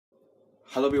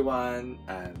Hello everyone.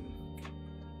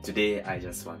 Today I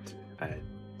just want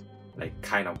to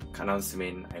kind of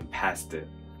announcement. I'm past the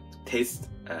taste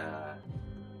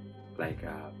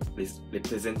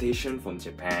representation from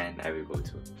Japan. I will go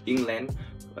to England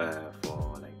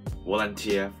for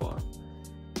volunteer for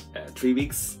 3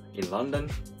 weeks in London,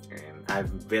 and I'm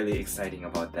very exciting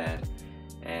about that.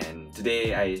 And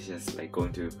today I just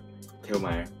going to tell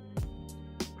my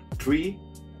 3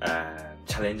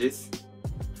 challenges.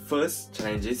 First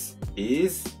challenges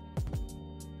is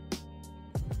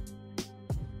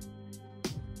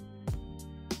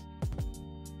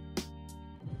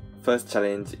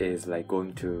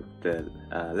going to the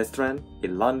restaurant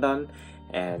in London,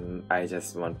 and I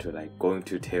just want to going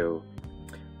to tell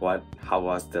how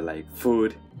was the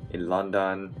food in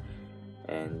London,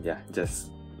 and yeah,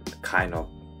 just kind of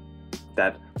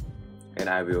that, and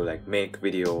I will make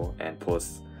video and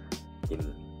post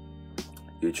in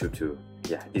YouTube too.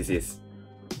 Yeah, this is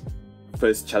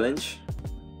first challenge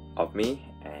of me.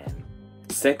 And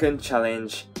second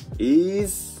challenge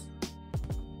is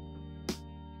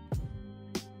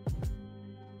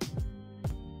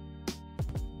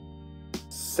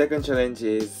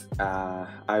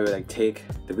I will take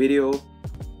the video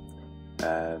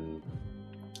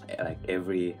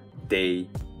every day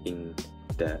in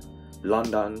the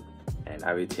London, and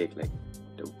I will take the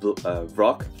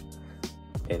vlog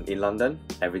in London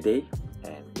every day,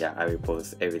 and yeah, I will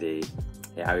post every day.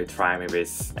 Yeah, I will try my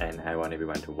best, and I want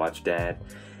everyone to watch that.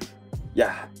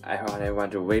 Yeah, I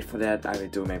want to wait for that. I will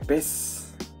do my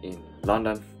best in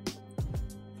London.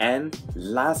 And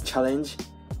last challenge,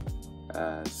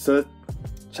 third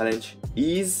challenge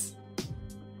is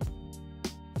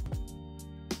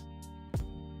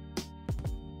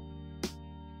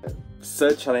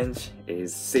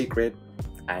secret.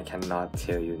 I cannot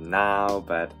tell you now,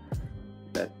 but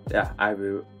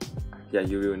yeah,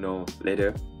 you will know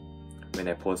later when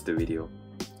I post the video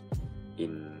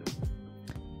in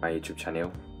my YouTube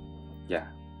channel. Yeah,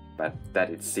 but that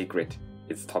is secret.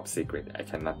 It's top secret. I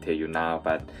cannot tell you now,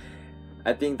 but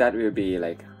I think that will be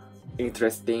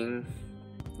interesting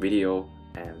video,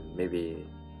 and maybe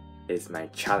it's my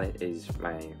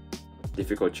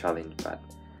difficult challenge, but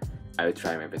I will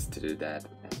try my best to do that.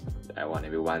 And I want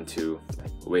everyone to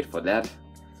wait for that.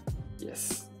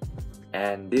 Yes.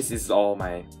 And this is all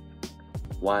my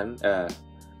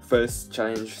first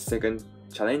challenge, second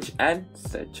challenge, and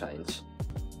third challenge.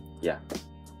 Yeah,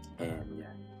 and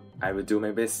yeah, I will do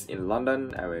my best in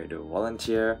London. I will do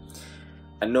volunteer.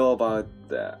 I know about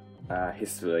the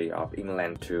history of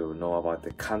England, to know about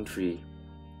the country,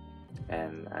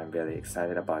 and I'm very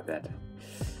excited about that.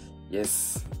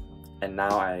 Yes, and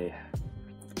now I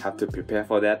have to prepare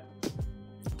for that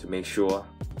to make sure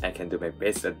I can do my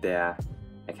best at there.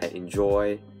 I can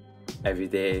enjoy every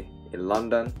day in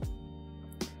London.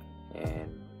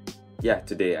 And yeah,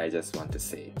 today I just want to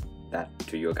say that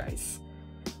to you guys.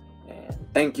 And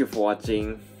thank you for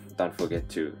watching. Don't forget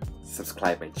to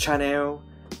subscribe my channel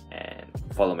and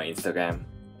follow my Instagram.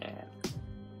 And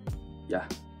yeah,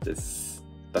 just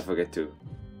don't forget to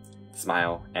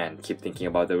smile and keep thinking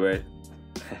about the word.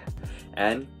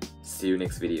 And see you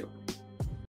next video.